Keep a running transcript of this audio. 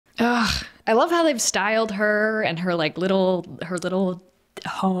Ugh, I love how they've styled her and her like little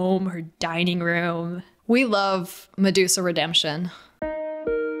home, her dining room. We love Medusa redemption.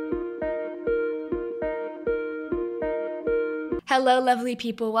 Hello, lovely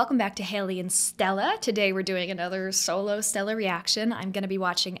people. Welcome back to Hayley and Stella. Today we're doing another solo Stella reaction. I'm going to be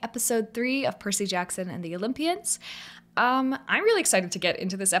watching episode 3 of Percy Jackson and the Olympians. I'm really excited to get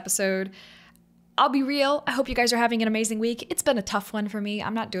into this episode. I'll be real, I hope you guys are having an amazing week. It's been a tough one for me.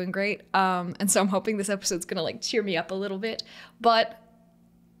 I'm not doing great. And so I'm hoping this episode's gonna like cheer me up a little bit. But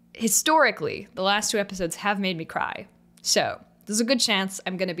historically, the last 2 episodes have made me cry. So there's a good chance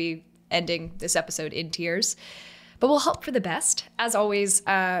I'm gonna be ending this episode in tears. But we'll hope for the best. As always,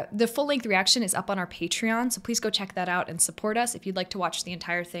 the full-length reaction is up on our Patreon, so please go check that out and support us. If you'd like to watch the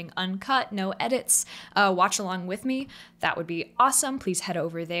entire thing uncut, no edits, watch along with me, that would be awesome. Please head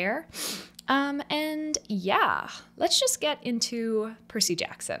over there. And yeah, let's just get into Percy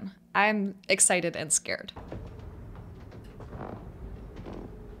Jackson. I'm excited and scared.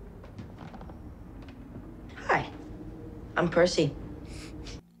 Hi, I'm Percy.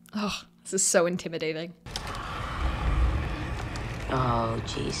 Oh, this is so intimidating. Oh,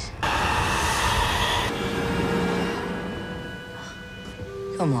 jeez.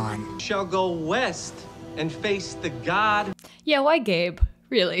 Come on. Shall go west and face the god. Yeah, why Gabe?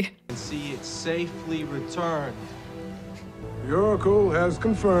 Really? And see it safely returned. The Oracle has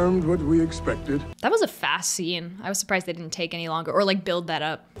confirmed what we expected. That was a fast scene. I was surprised they didn't take any longer or like build that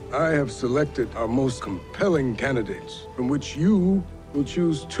up. I have selected our most compelling candidates, from which you will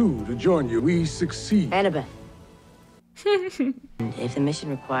choose 2 to join you. We succeed. Annabeth. If the mission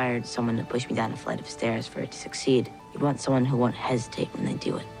required someone to push me down a flight of stairs for it to succeed, you'd want someone who won't hesitate when they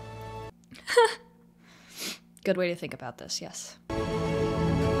do it. Good way to think about this, yes.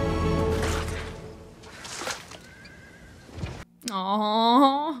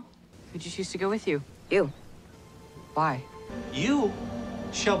 Aww. Who'd you choose to go with you? You. Why? You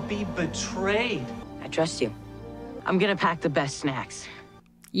shall be betrayed. I trust you. I'm gonna pack the best snacks.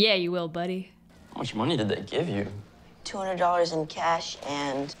 Yeah, you will, buddy. How much money did they give you? $200 in cash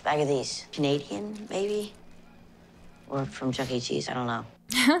and a bag of these. Canadian, maybe? Or from Chuck E. Cheese, I don't know.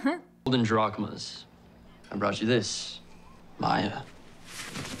 Golden drachmas. I brought you this, Maya.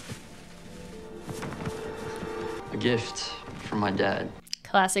 A gift from my dad.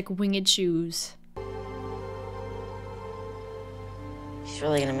 Classic winged shoes. She's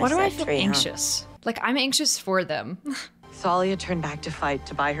really gonna miss Why do that I feel tree, anxious? Like, I'm anxious for them. Thalia turned back to fight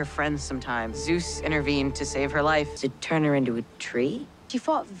to buy her friends some time. Zeus intervened to save her life. To turn her into a tree? She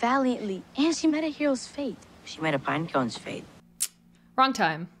fought valiantly, and she met a hero's fate. She met a pine cone's fate. Wrong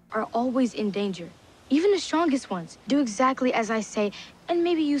time. Are always in danger. Even the strongest ones. Do exactly as I say, and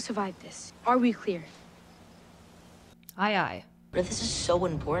maybe you survive this. Are we clear? Aye, aye. But if this is so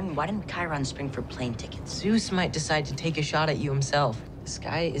important, why didn't Chiron spring for plane tickets? Zeus might decide to take a shot at you himself. The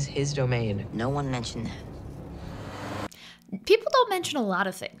sky is his domain. No one mentioned that. People don't mention a lot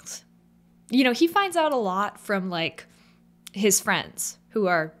of things. You know, he finds out a lot from, like, his friends, who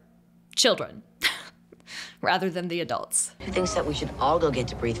are children, rather than the adults. Who thinks that we should all go get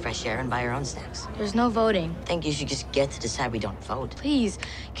to breathe fresh air and buy our own snacks? There's no voting. I think you should just get to decide we don't vote. Please,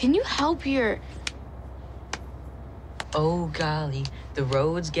 can you help your... Oh, golly, the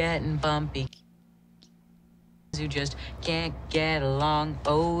road's getting bumpy. Who just can't get along.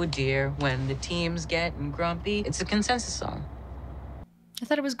 Oh, dear, when the team's getting grumpy. It's a consensus song. I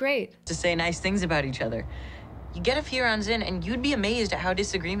thought it was great. To say nice things about each other. You get a few rounds in, and you'd be amazed at how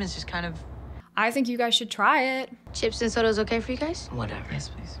disagreements just kind of... I think you guys should try it. Chips and soda's okay for you guys? Whatever. Yes,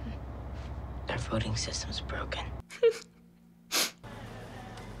 please. Our voting system's broken.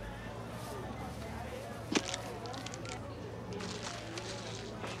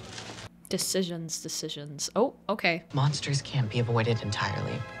 Decisions. Oh, okay. Monsters can't be avoided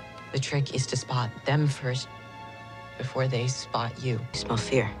entirely. The trick is to spot them first before they spot you. I smell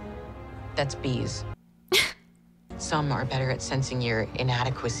fear. That's bees. Some are better at sensing your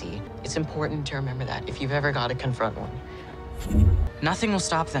inadequacy. It's important to remember that if you've ever got to confront one. Nothing will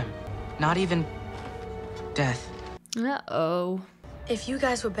stop them. Not even death. Uh-oh. If you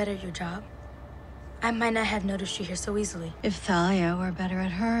guys were better at your job, I might not have noticed you here so easily. If Thalia were better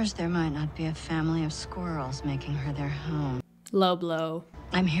at hers, there might not be a family of squirrels making her their home. Low blow.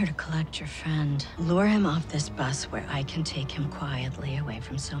 I'm here to collect your friend. Lure him off this bus where I can take him quietly away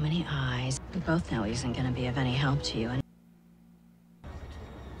from so many eyes. We both know he isn't going to be of any help to you. And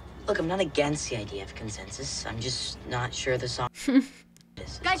Look, I'm not against the idea of consensus. I'm just not sure the song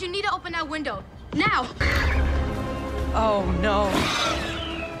is. Guys, you need to open that window. Now! Oh, no.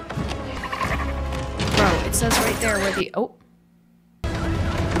 Bro, it says right there where the... Oh.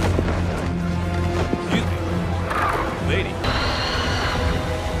 lady.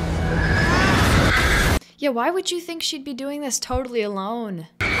 Yeah, why would you think she'd be doing this totally alone?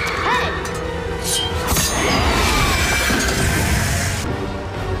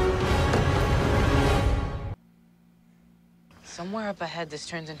 Somewhere up ahead, this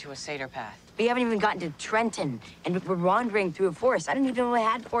turns into a Seder path. We haven't even gotten to Trenton, and we're wandering through a forest. I didn't even know they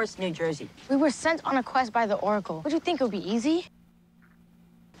had forests in New Jersey. We were sent on a quest by the Oracle. Would you think it would be easy?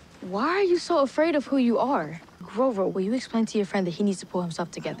 Why are you so afraid of who you are? Grover, will you explain to your friend that he needs to pull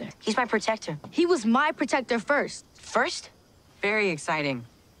himself together? He's my protector. He was my protector first. First? Very exciting.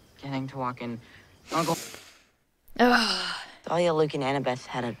 Getting to walk in Uncle. Dahlia, Luke, and Annabeth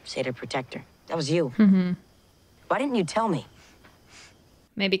had a Seder protector. That was you. Why didn't you tell me?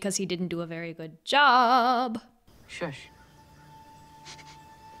 Maybe because he didn't do a very good job. Shush.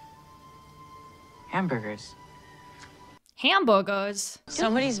 Hamburgers. Hamburgers.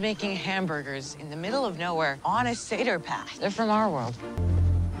 Somebody's making hamburgers in the middle of nowhere on a Seder path. They're from our world.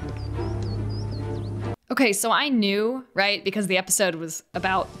 Okay, so I knew, right, because the episode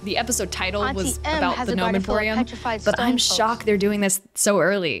title Auntie was M about has the a Gnome garden full of Emporium, petrified but I'm stone shocked posts. they're doing this so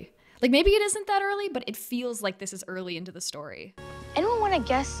early. Like, maybe it isn't that early, but it feels like this is early into the story. Anyone want to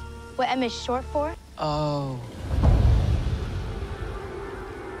guess what M is short for? Oh.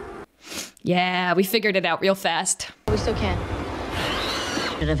 Yeah, we figured it out real fast. We still can.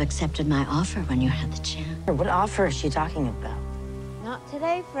 Should have accepted my offer when you had the chance. What offer is she talking about? Not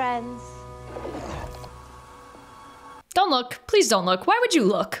today, friends. Don't look. Please don't look. Why would you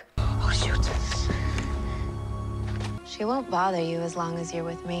look? Oh, shoot. She won't bother you as long as you're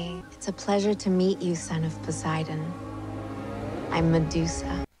with me. It's a pleasure to meet you, son of Poseidon. I'm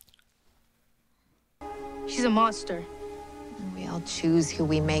Medusa. She's a monster. We all choose who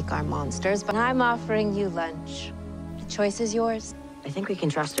we make our monsters, but I'm offering you lunch. The choice is yours. I think we can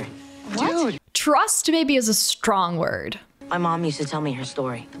trust her. Dude. Trust maybe is a strong word. My mom used to tell me her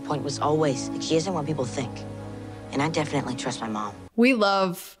story. The point was always that she isn't what people think. And I definitely trust my mom. We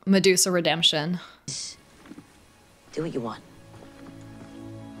love Medusa redemption. Do what you want.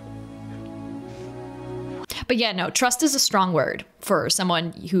 But yeah, no, trust is a strong word for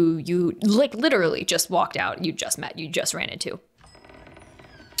someone who you like literally just walked out, you just met, you just ran into.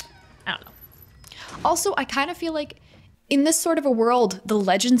 I don't know. Also, I kind of feel like in this sort of a world, the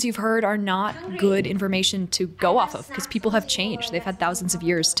legends you've heard are not good information to go off of because people have changed. They've had thousands of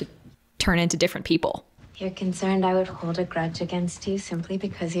years to turn into different people. You're concerned I would hold a grudge against you simply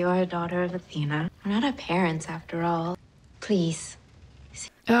because you are a daughter of Athena. We're not our parents, after all. Please.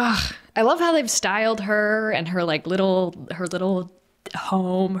 Ugh, I love how they've styled her and her like little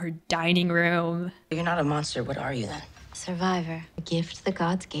home, her dining room. If you're not a monster, what are you then? Survivor. The gift the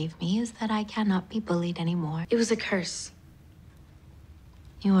gods gave me is that I cannot be bullied anymore. It was a curse.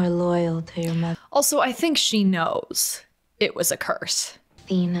 You are loyal to your mother. Also, I think she knows it was a curse.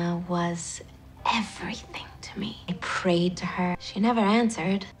 Athena was everything to me. I prayed to her. She never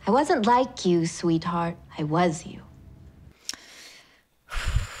answered. I wasn't like you, sweetheart. I was you.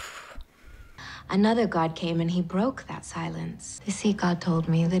 Another god came and he broke that silence. The sea god told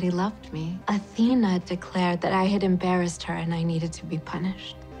me that he loved me. Athena declared that I had embarrassed her and I needed to be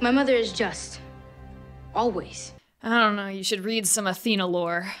punished. My mother is just. Always. I don't know, you should read some Athena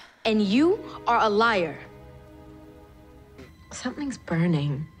lore. And you are a liar. Something's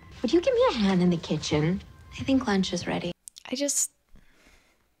burning. Would you give me a hand in the kitchen? I think lunch is ready. She's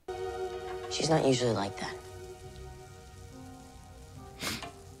not usually like that.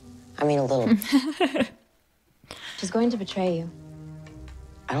 I mean, a little. She's going to betray you.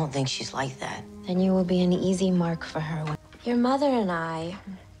 I don't think she's like that. Then you will be an easy mark for her. Your mother and I,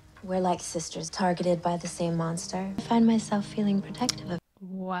 we're like sisters targeted by the same monster. I find myself feeling protective of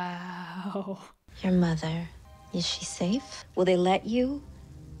Wow. your mother. Is she safe? Will they let you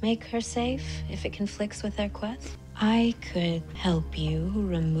make her safe if it conflicts with their quest? I could help you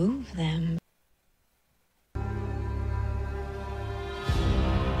remove them.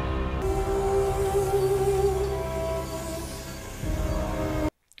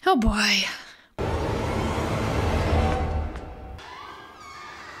 Oh boy.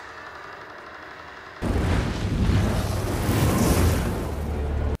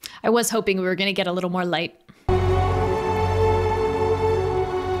 I was hoping we were gonna get a little more light.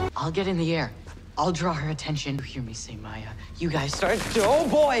 I'll get in the air. I'll draw her attention. You hear me say, Maya. You guys start. Oh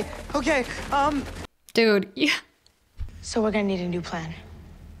boy. Okay. Dude, yeah. So we're gonna need a new plan.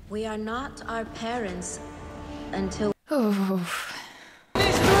 We are not our parents until Oh.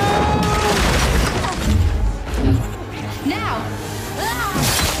 Now!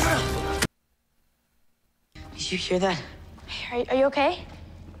 Did you hear that? Are you okay?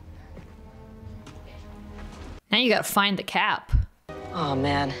 Now you gotta find the cap. Oh,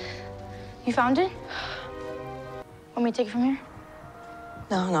 man. You found it? Want me to take it from here?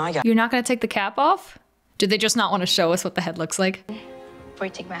 No, I got You're not gonna take the cap off? Did they just not want to show us what the head looks like? Before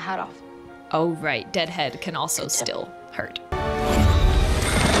you take my hat off. Oh, right. Dead head can also still hurt.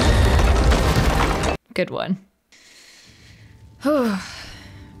 Good one.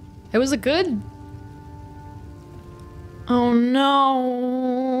 It was a good... Oh, no.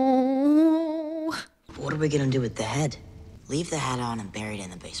 What are we gonna do with the head? Leave the hat on and bury it in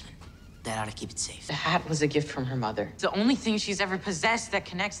the basement. That ought to keep it safe. The hat was a gift from her mother. It's the only thing she's ever possessed that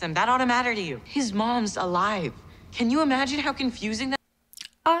connects them. That ought to matter to you. His mom's alive. Can you imagine how confusing that?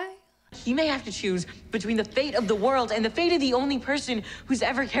 He may have to choose between the fate of the world and the fate of the only person who's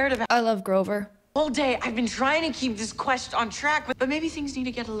ever cared about. I love Grover. All day, I've been trying to keep this quest on track, but maybe things need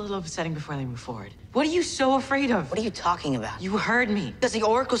to get a little upsetting before they move forward. What are you so afraid of? What are you talking about? You heard me. Because the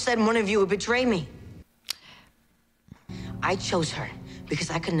Oracle said one of you would betray me. I chose her because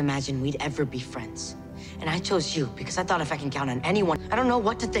I couldn't imagine we'd ever be friends. And I chose you because I thought if I can count on anyone, I don't know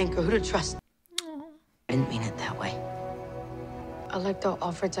what to think or who to trust. I didn't mean it that way. Alecto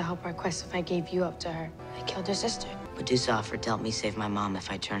offered to help our quest if I gave you up to her. I killed her sister. Medusa offered to help me save my mom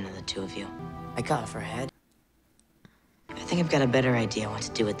if I turned to the two of you. I cut off her head. I think I've got a better idea what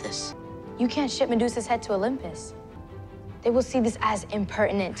to do with this. You can't ship Medusa's head to Olympus. They will see this as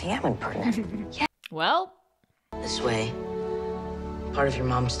impertinent. I am impertinent. Yeah. Well, This way, part of your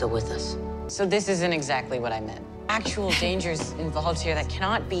mom's still with us. So this isn't exactly what I meant. Actual dangers involved here that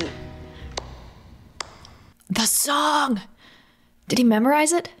cannot be. the song. Did he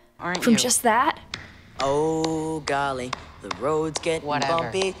memorize it? Aren't From you? just that? Oh, golly. The road's getting Whatever.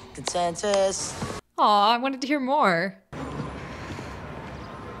 bumpy. Consensus. Aw, I wanted to hear more.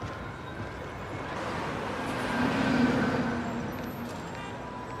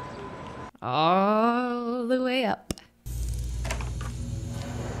 All the way up.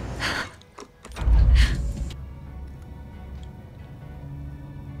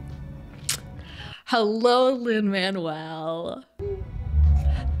 Hello, Lin-Manuel.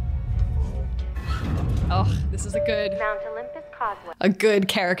 Oh, this is a good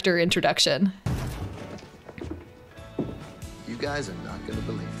character introduction. You guys are not gonna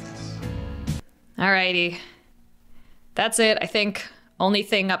believe this. Alrighty. That's it. I think only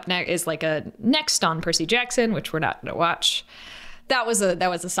thing up next is like a next on Percy Jackson, which we're not gonna watch. That was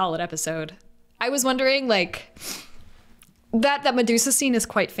a solid episode. I was wondering, like, that Medusa scene is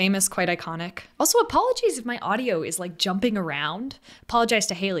quite famous, quite iconic. Also, apologies if my audio is like jumping around. Apologize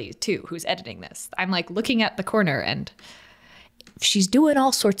to Hayley too, who's editing this. I'm like looking at the corner and she's doing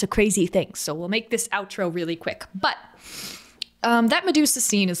all sorts of crazy things. So we'll make this outro really quick. But that Medusa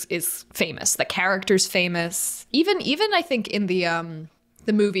scene is famous. The character's famous. Even I think in the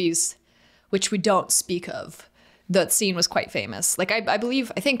movies, which we don't speak of, that scene was quite famous. Like I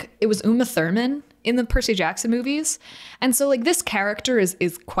think it was Uma Thurman in the Percy Jackson movies. And so like this character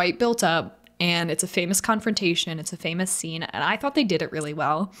is quite built up and it's a famous confrontation. It's a famous scene. And I thought they did it really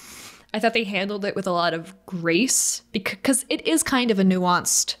well. I thought they handled it with a lot of grace because it is kind of a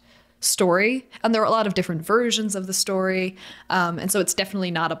nuanced story and there are a lot of different versions of the story. And so it's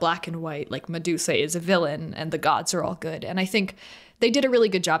definitely not a black and white, like Medusa is a villain and the gods are all good. And I think they did a really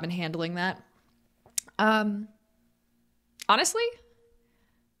good job in handling that. Honestly,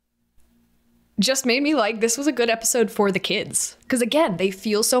 just made me like this was a good episode for the kids. Because again, they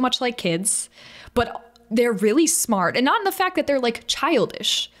feel so much like kids, but they're really smart. And not in the fact that they're like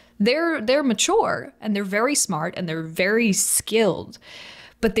childish. They're mature and they're very smart and they're very skilled.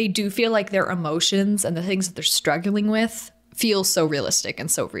 But they do feel like their emotions and the things that they're struggling with feel so realistic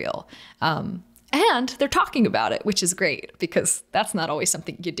and so real. And they're talking about it, which is great because that's not always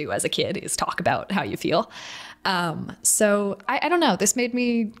something you do as a kid is talk about how you feel. So I don't know. This made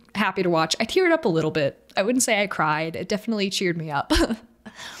me happy to watch. I teared up a little bit. I wouldn't say I cried. It definitely cheered me up.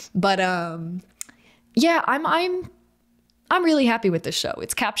 But yeah, I'm really happy with this show.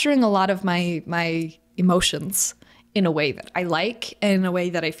 It's capturing a lot of my emotions in a way that I like and in a way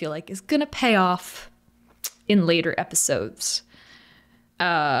that I feel like is gonna pay off in later episodes.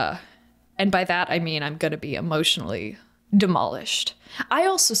 And by that, I mean I'm gonna be emotionally demolished. I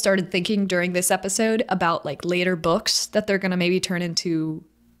also started thinking during this episode about like later books that they're gonna maybe turn into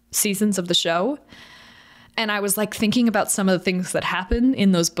seasons of the show. And I was like thinking about some of the things that happen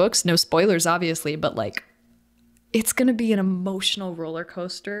in those books. No spoilers, obviously, but like it's gonna be an emotional roller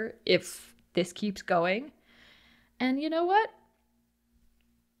coaster if this keeps going. And you know what?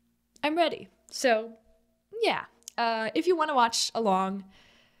 I'm ready. So yeah, if you want to watch along,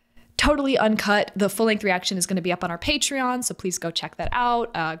 totally uncut. The full-length reaction is going to be up on our Patreon, so please go check that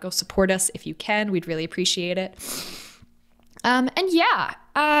out. Go support us if you can. We'd really appreciate it. And yeah,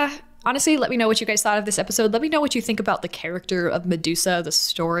 honestly, let me know what you guys thought of this episode. Let me know what you think about the character of Medusa, the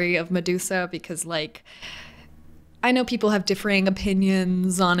story of Medusa, because like, I know people have differing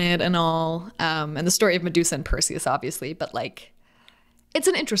opinions on it and all, and the story of Medusa and Perseus, obviously, but like, it's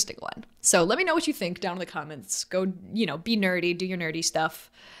an interesting one. So let me know what you think down in the comments. Go, you know, be nerdy, do your nerdy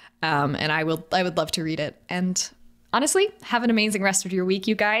stuff, and I would love to read it. And honestly, have an amazing rest of your week,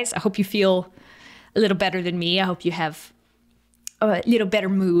 you guys. I hope you feel a little better than me. I hope you have a little better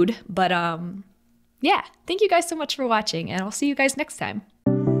mood. But yeah, thank you guys so much for watching, and I'll see you guys next time.